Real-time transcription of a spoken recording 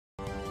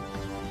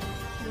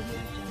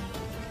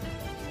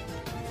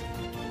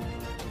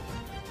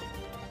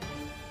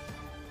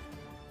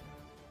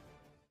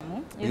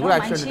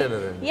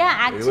Yeah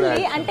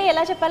actually అంటే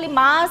ఎలా చెప్పాలి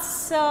మాస్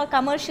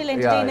కమర్షియల్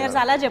ఎంటర్టైనర్స్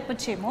అలా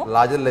చెప్పొచ్చేమో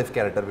లార్జర్ లైఫ్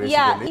క్యారెక్టర్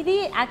బేసికల్లీ ఇది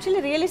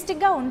యాక్చువల్లీ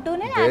రియలిస్టిక్ గా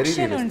ఉంటూనే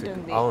యాక్షన్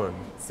ఉంటుంది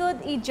సో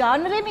ఈ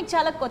జానరే మీకు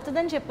చాలా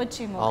కొత్తదని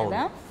చెప్పొచ్చేమో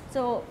కదా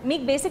సో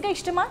మీకు బేసిక్ గా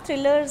ఇష్టమా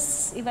థ్రిల్లర్స్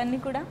ఇవన్నీ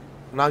కూడా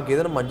నాకు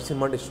ఏదైనా మంచి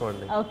సినిమా అంటే ఇష్టం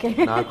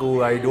అండి నాకు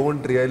ఐ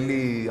డోంట్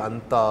రియల్లీ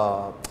అంత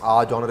ఆ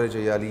జానరే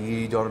చేయాలి ఈ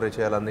జానరే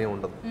చేయాలనే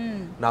ఉండదు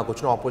నాకు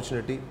వచ్చిన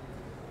ఆపర్చునిటీ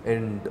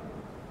అండ్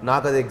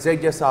నాకు అది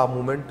ఎగ్జైట్ చేస్తే ఆ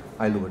మూమెంట్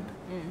ఐ లవ్ ఇట్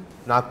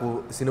నాకు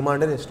సినిమా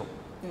అంటే ఇష్టం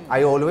ఐ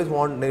ఆల్వేస్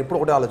వాంట్ నేను ఎప్పుడు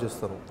ఒకటే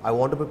ఆలోచిస్తాను I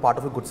want be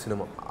part of a good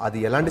cinema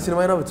అది ఎలాంటి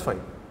సినిమా అయినా it's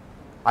fine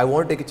I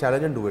want take a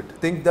challenge and do it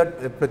think that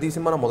ప్రతి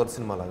సినిమా నా మొదటి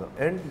సినిమా లాగా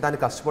అండ్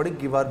దాన్ని కష్టపడి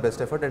give our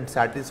best effort and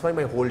satisfy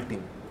my whole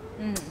team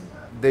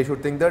they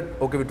should think that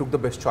okay we took the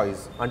best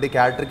choice అంటే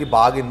క్యారెక్టర్కి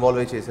బాగా involve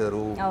అయి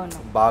చేశారు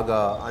బాగా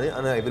అని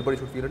everybody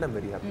should feel it I'm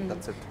very happy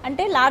that's it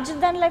అంటే లార్జర్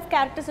దాన్ లైఫ్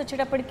క్యారెక్టర్స్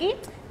వచ్చేటప్పటికి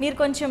మీరు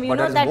కొంచెం యు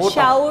నో దట్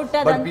షౌట్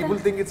అదంతా but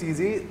people think it's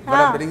easy but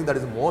I am telling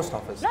that is most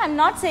toughest no I am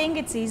not saying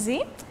it's easy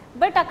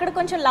but అక్కడ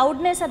కొంచెం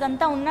loudness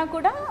అదంతా ఉన్నా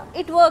కూడా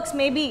ఇట్ వర్క్స్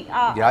మేబీ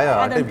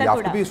అంటే we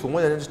have to be so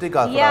much energetic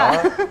అక్కడ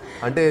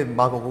అంటే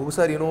మాకు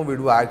ఒక్కొక్కసారి you know we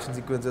do action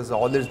sequences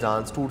all this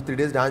dance 2-3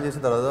 days dance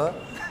చేసిన తర్వాత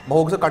మాకు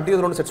ఒకసారి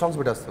కంటిన్యూస్ 2 సెట్ సాంగ్స్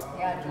పెట్టేస్తారు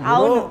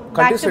అవును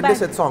continuous 2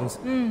 set songs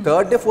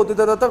third day fourth day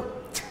తర్వాత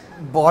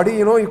body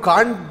you know you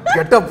can't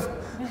get up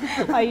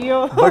అయ్యో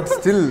బట్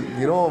స్టిల్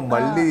యు నో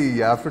మళ్ళీ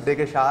you have to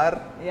take a shower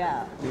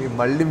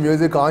మళ్ళీ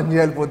మ్యూజిక్ ఆన్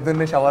చేయాలి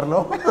పొద్దున్నే షవర్ లో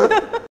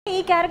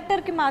ఈ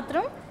క్యారెక్టర్ కి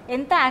మాత్రం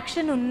ఎంత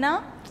యాక్షన్ ఉన్నా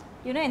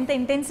యు నో ఎంత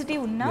ఇంటెన్సిటీ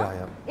ఉన్నా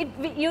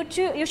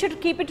you should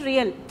keep it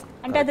real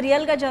అంటే అది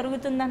రియల్ గా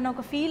జరుగుతుందన్న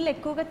ఒక ఫీల్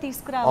ఎక్కువగా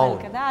తీసుకురావాలి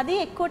కదా అది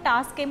ఎక్కువ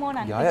టాస్క్ ఏమో అని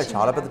అనిపిస్తుంది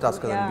చాలా పెద్ద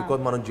టాస్క్ కదా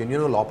బికాజ్ మనం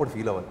జెన్యూన్ గా లోపల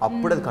ఫీల్ అవ్వాలి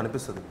అప్పుడు అది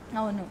కనిపిస్తుంది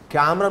అవును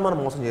కెమెరా మనం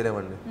మోసం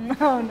చేయలేమండి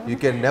you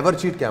can never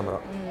cheat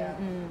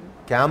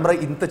camera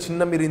ఇంత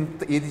చిన్న మీరు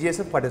ఇంత ఏది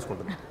చేస్తే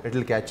పట్టేసుకుంటుంది it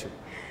will catch you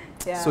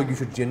so you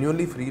should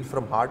genuinely feel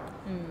from heart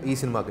ఈ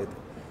సినిమాకి అయితే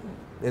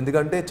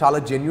ఎందుకంటే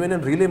చాలా జెన్యూన్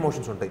అండ్ రియల్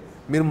ఎమోషన్స్ ఉంటాయి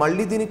మీరు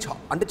మళ్ళీ దీన్ని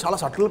అంటే చాలా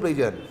సటిల్ ప్లే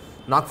చేయాలి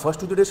నాకు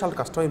ఫస్ట్ 2 డేస్ చాలా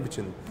కష్టం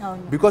అనిపించింది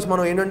బికాస్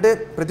మనం ఏంటంటే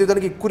ప్రతి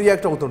దానికి ఎక్కువ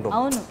రియాక్ట్ అవుతుంటాం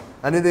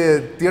అనేది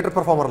థియేటర్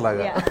పర్ఫార్మర్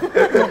లాగా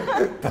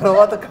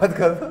తర్వాత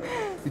కాదు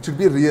it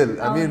should be real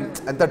I mean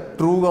ఎంత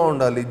ట్రూగా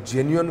ఉండాలి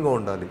జెన్యూన్గా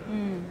ఉండాలి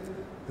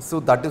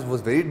so that is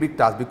was very big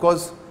task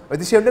because at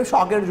the same time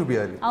shock అని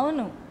చూపించాలి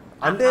అవును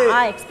అంటే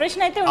ఆ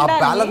ఎక్స్ప్రెషన్ అయితే ఉండాలి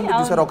ఆ బ్యాలెన్స్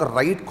చూసారు ఒక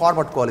రైట్ కార్డ్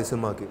పట్టుకోవాలి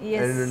సినిమాకి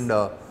and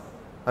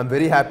I'm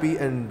very happy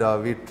and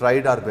we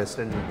tried our best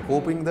and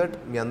hoping that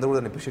మీ అందరూ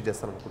కూడా అప్రిషియేట్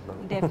చేస్తారు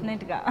అనుకుంటున్నాను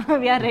డెఫినెట్గా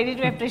we are ready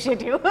to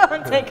appreciate you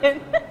second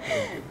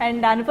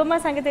and Anupama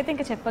సంగతి అయితే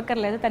ఇంకా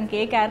చెప్పక్కర్లేదు తనకి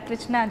ఏ క్యారెక్టర్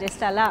ఇచ్చినా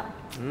జస్ట్ అలా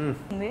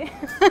ఉంది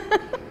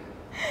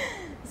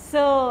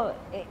సో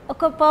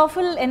ఒక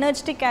పవర్ఫుల్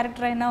ఎనర్జెటిక్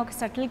క్యారెక్టర్ అయినా ఒక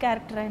సటిల్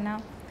క్యారెక్టర్ అయినా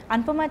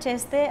అనుపమ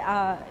చేస్తే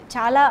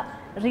చాలా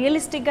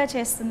రియలిస్టిక్గా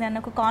చేస్తుంది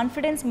అన్న ఒక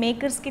కాన్ఫిడెన్స్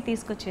మేకర్స్కి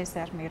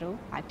తీసుకొచ్చేసారు మీరు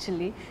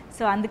యాక్చువల్లీ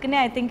సో అందుకనే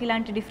ఐ థింక్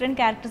ఇలాంటి డిఫరెంట్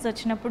క్యారెక్టర్స్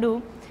వచ్చినప్పుడు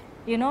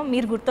you know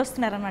మీరు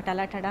గుర్తొస్తున్నారన్నమాట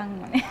అలా టడాంగ్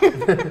అని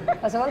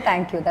first of all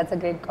thank you that's a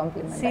great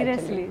compliment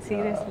seriously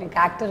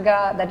actor గా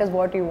that is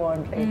what you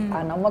want right ఆ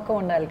నమ్మకం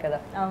ఉండాలి కదా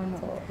అవును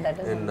so that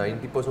is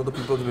 90% of the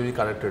people will be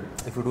connected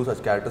if you do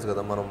such characters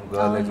kada manam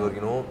girl like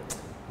you know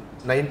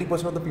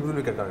 90% of the people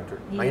will get connected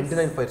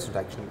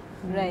 99% actually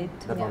right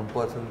that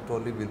 1%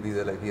 only will be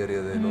there like here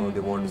you know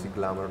they want to see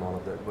glamour and all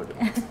of that but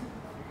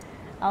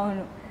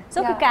అవును so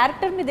ఒక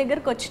character మీ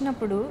దగ్గరకు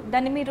వచ్చినప్పుడు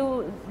దాన్ని మీరు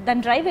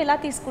దాని drive ఎలా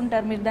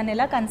తీసుకుంటారు మీరు దాన్ని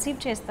ఎలా కన్సీవ్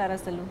చేస్తారు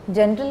అసలు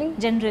జనరలీ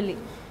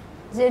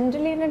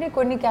అంటే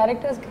కొన్ని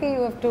క్యారెక్టర్స్కి you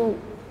have to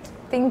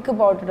think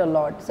about it a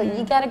lot so ఈ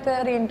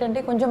క్యారెక్టర్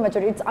ఏంటంటే కొంచెం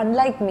mature it's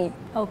unlike me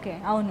okay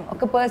అవును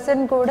ఒక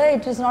పర్సన్ కూడా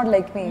it is not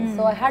like me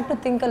so I had to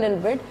think a little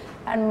bit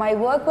and my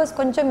work was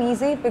కొంచెం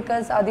easy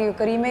because అది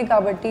ఒక remake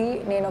కాబట్టి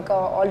నేను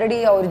ఒక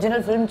ఆల్రెడీ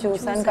ఒరిజినల్ ఫిల్మ్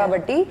చూసాను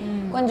కాబట్టి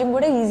కొంచెం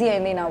కూడా ఈజీ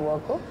అయింది నా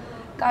వర్క్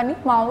కానీ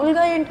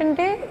మామూలుగా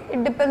ఏంటంటే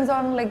ఇట్ డిపెండ్స్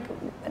ఆన్ లైక్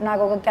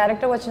నాకు ఒక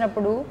క్యారెక్టర్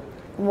వచ్చినప్పుడు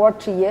what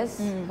she is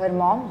her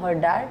mom her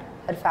dad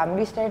her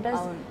family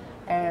status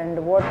and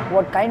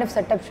what kind of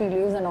setup she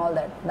leaves and all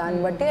that దాన్ని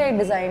బట్టి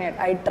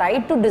I try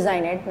to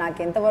design it నాకు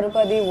ఎంతవరకు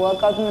అది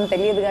వర్క్ అవుతుందని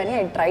తెలియదు కానీ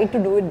I try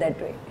to do it that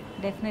way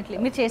definitely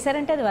మీరు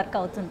చేశారంటే అది వర్క్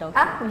అవుతుంటావు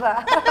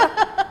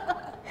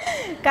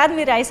కాదు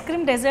మీరు ఐస్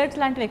క్రీమ్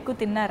డెజర్ట్స్ లాంటివి ఎక్కువ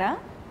తిన్నారా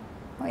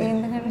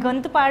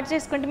గొంతు పాటు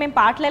చేసుకుంటే మేము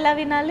పాటలు ఎలా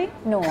వినాలి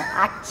no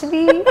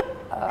actually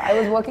I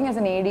was working as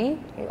an AD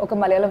ఒక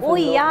మలయాళం ఓ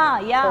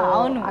యా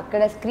అవును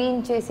అక్కడ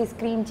స్క్రీన్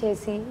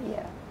చేసి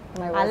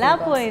అలా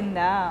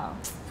పోయిందా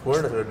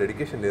చూడండి అసలు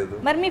డెడికేషన్ లేదు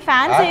మరి మీ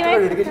ఫ్యాన్స్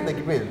ఏమైనా డెడికేషన్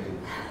తగ్గిపోయింది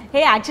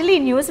హే యాక్చువల్లీ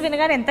ఈ న్యూస్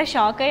వినగానే ఎంత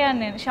షాక్ అయ్యాను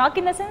నేను shock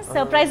in the sense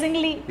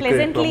surprisingly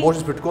pleasantly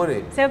promotions పెట్టుకొని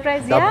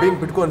సర్ప్రైజ్ డబ్బింగ్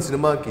పెట్టుకొని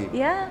సినిమాకి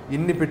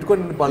ఇన్ని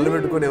పెట్టుకొని ఇన్ని పనులు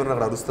పెట్టుకొని ఎవరైనా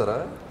అక్కడ అరుస్తారా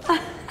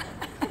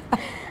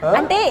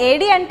అంటే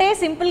ఏడి అంటే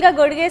సింపుల్ గా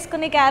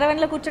గొడిగేసుకుని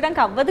క్యారవన్ లో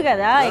కూర్చోడానికి అవ్వదు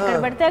కదా ఇక్కడ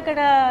పడితే అక్కడ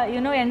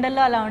యునో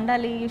ఎండల్లో అలా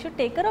ఉండాలి you should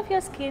take care of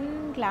your skin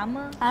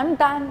glamour I'm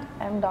tanned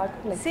I'm dark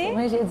like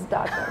it's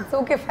dark it's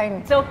okay fine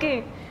it's okay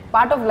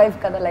part of life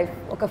కదా లైఫ్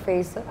ఒక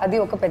ఫేస్ అది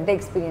ఒక పెద్ద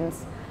ఎక్స్పీరియన్స్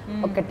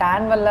ఒక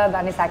ట్యాన్ వల్ల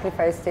దాన్ని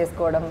సాక్రిఫైస్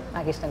చేసుకోవడం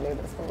నాకు ఇష్టం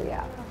లేదు so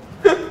yeah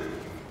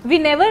we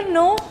never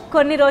know,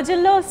 కొన్ని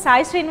రోజుల్లో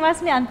సాయి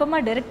శ్రీనివాస్ని అనుపమ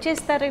డైరెక్ట్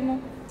చేస్తారేమో.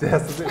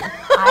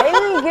 I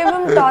will give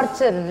him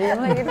torture.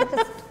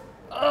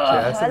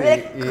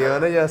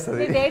 ఏమైనా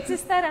చేస్తుంది. డేట్స్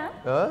ఇస్తారా?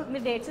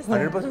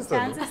 100%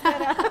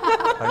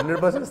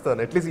 ఇస్తాను.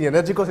 అట్లీస్ట్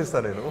ఎనర్జీ కోసం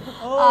ఇస్తాను నేను.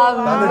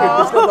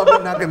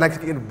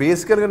 నాకు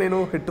బేసికల్గా నేను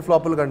హిట్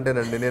ఫ్లాపుల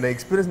కంటేనండి నేను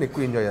ఎక్స్పీరియన్స్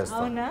ఎక్కువ ఎంజాయ్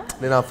చేస్తాను.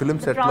 నేను ఆ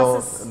ఫిల్మ్ సెట్లో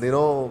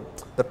నేను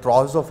the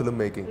process of film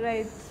making.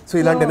 So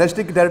ఇలాంటి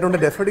ఎనర్జెటిక్ డైరెక్టర్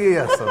ఉంటే డెఫినెట్గా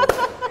చేస్తాను.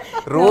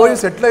 రోజు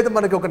సెటిల్ అయితే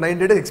మనకి ఒక 9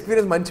 days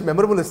ఎక్స్పీరియన్స్ మంచి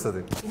మెమరబుల్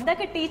ఇస్తుంది.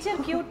 ఇందాక టీచర్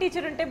క్యూట్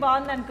టీచర్ ఉంటే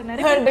బాగుంది అనుకున్నారు.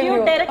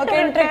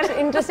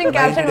 ఇంట్రెస్టింగ్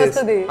క్యాప్షన్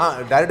వస్తుంది.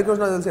 డైరెక్టర్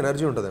కోసం నాకు తెలిసి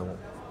ఎనర్జీ ఉంటుందేమో.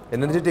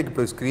 ఎనర్జెటిక్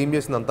ఇప్పుడు స్క్రీమ్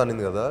చేసింది అంతా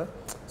అనింది కదా.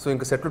 సో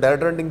ఇంకా సెట్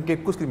డైరెక్టర్ అంటే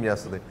ఇంకెక్కువ స్క్రీమ్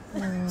చేస్తుంది.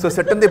 సో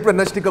సెట్ అంతా ఎప్పుడు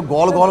ఎనర్జెటిక్గా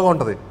గోలగా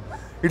ఉంటుంది.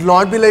 It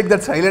not be like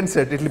that silent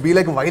set, it be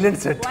like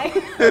violent set.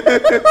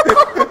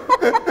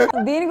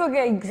 దీనికి ఒక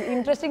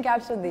ఇంట్రెస్టింగ్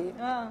క్యాప్షన్ ఉంది.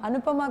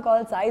 Anupama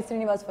call Sai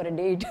Srinivas for a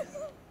date.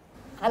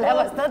 అలా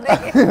వస్తుంది.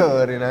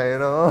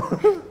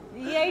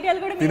 ఈ ఐడియాలు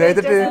కూడా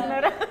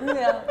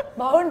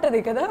బాగుంటది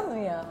కదా.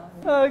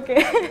 ఓకే.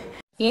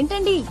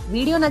 ఏంటండి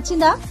వీడియో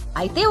నచ్చిందా?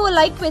 అయితే ఓ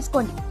లైక్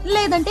వేసుకోండి,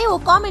 లేదంటే ఓ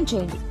కామెంట్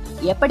చేయండి.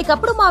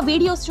 ఎప్పటికప్పుడు మా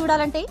వీడియోస్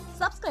చూడాలంటే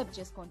సబ్స్క్రైబ్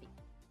చేసుకోండి.